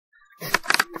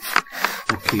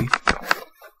Okay,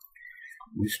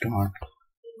 we start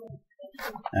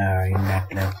in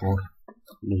Matlab for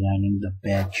designing the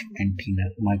patch antenna,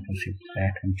 microstrip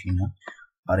patch antenna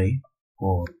array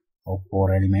of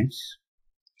 4 elements.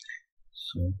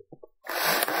 So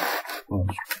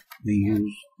first we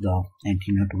use the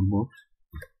antenna toolbox.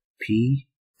 P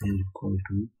is equal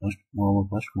to our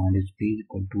first one is P is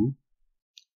equal to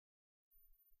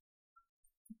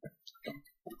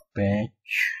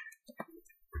patch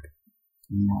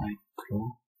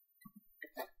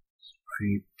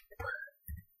microstrip.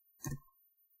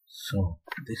 So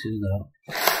this is the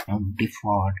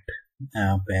default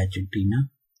patch antenna.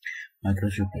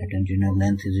 Microstrip patch antenna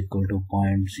length is equal to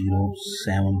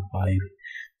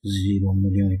 0.0750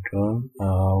 millimeter.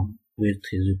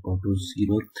 Width is equal to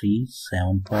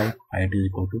 0.375. Height is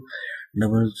equal to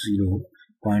 0.0060,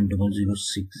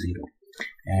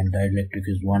 and dielectric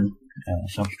is 1,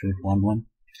 substrate 1.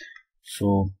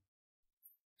 So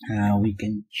we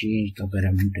can change the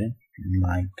parameter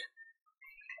like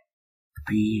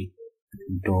P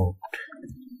dot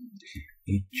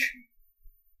H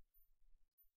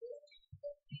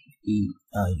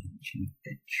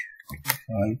EIGH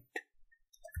height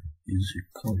is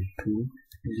equal to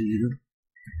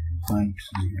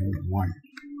 0.01.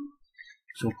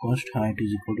 So first height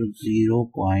is equal to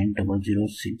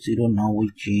 0.0060. Now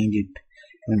we change it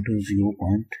into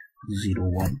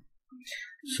 0.01.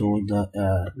 So the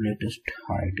latest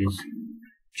height is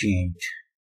changed,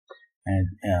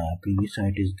 and previous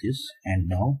height is this, and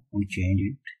now we change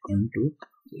it into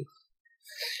this.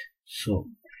 So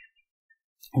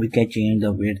we can change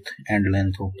the width and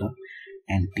length of the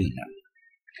antenna.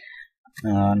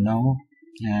 Now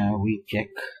we check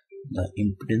the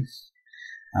impedance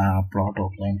plot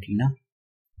of the antenna.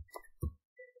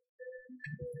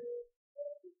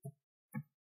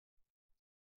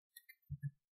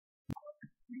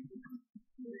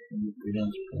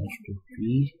 Impedance plus to P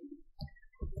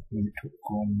into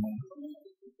comma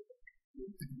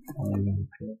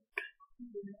 500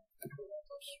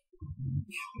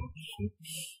 6.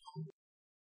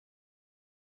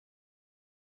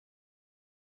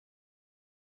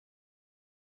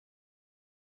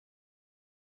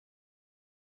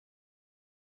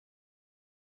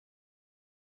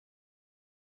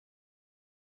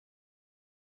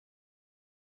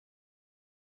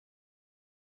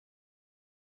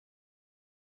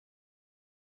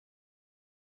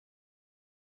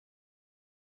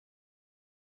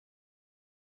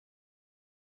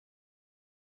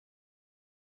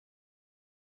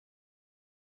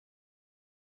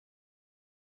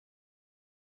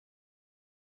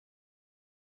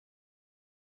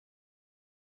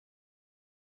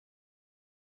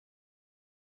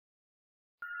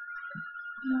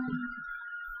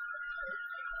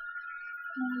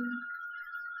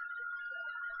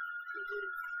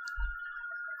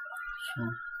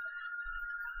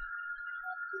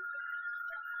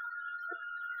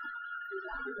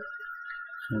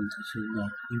 So this is the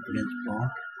impedance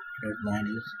plot. Red line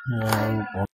is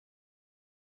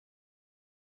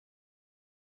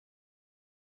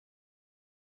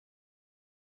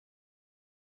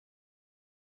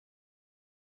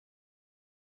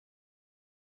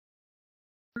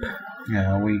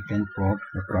we can plot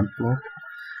the front plot.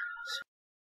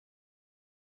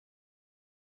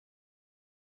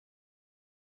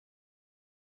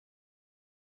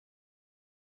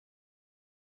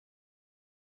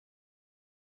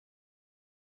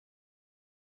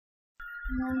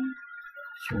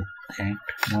 So at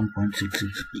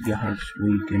 1.66 gigahertz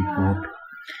we can plot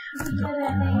the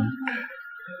current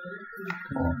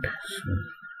plot. So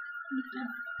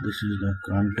this is the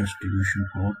current distribution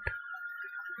plot.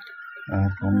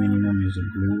 From minimum is a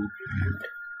blue and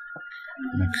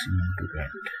maximum to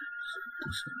red. So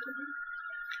this is the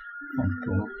front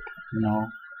plot. Now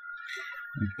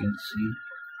you can see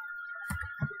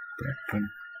pattern.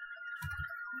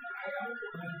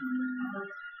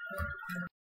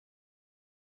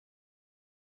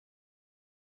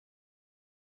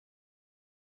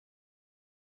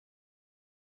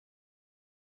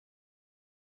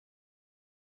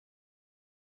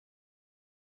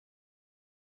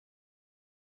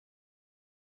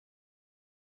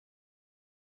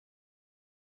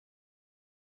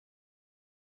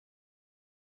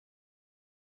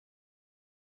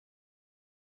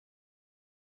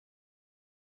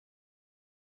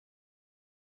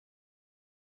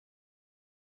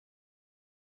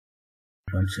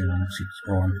 .76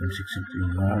 or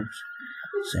 1.663 yards,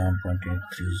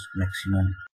 7.83 is maximum.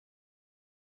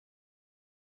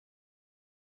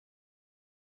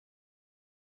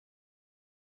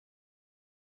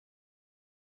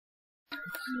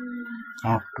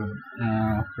 After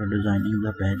designing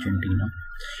the patch antenna,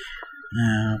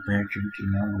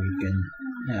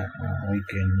 we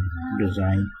can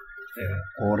design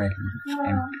core elements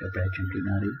and patch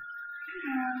antenna array.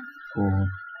 Core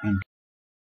antenna.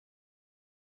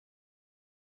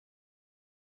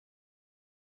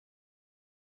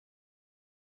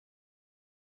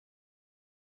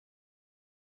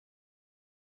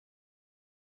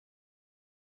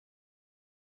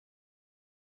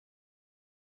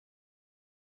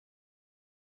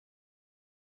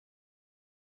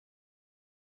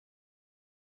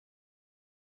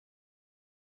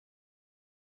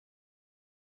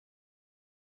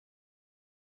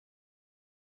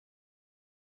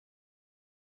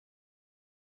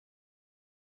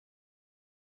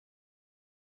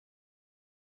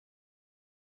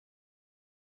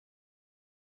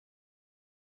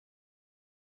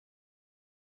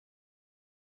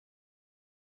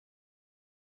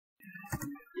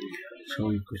 So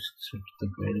you could set the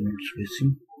element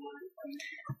spacing.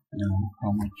 Now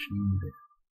how much needed?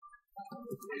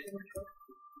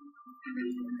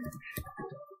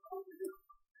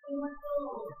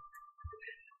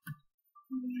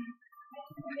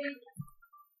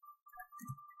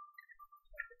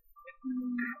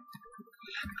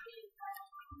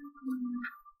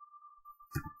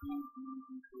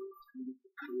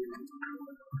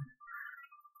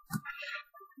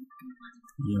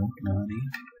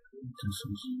 This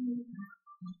is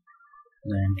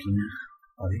the antenna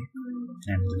array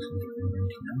and this is the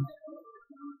antenna.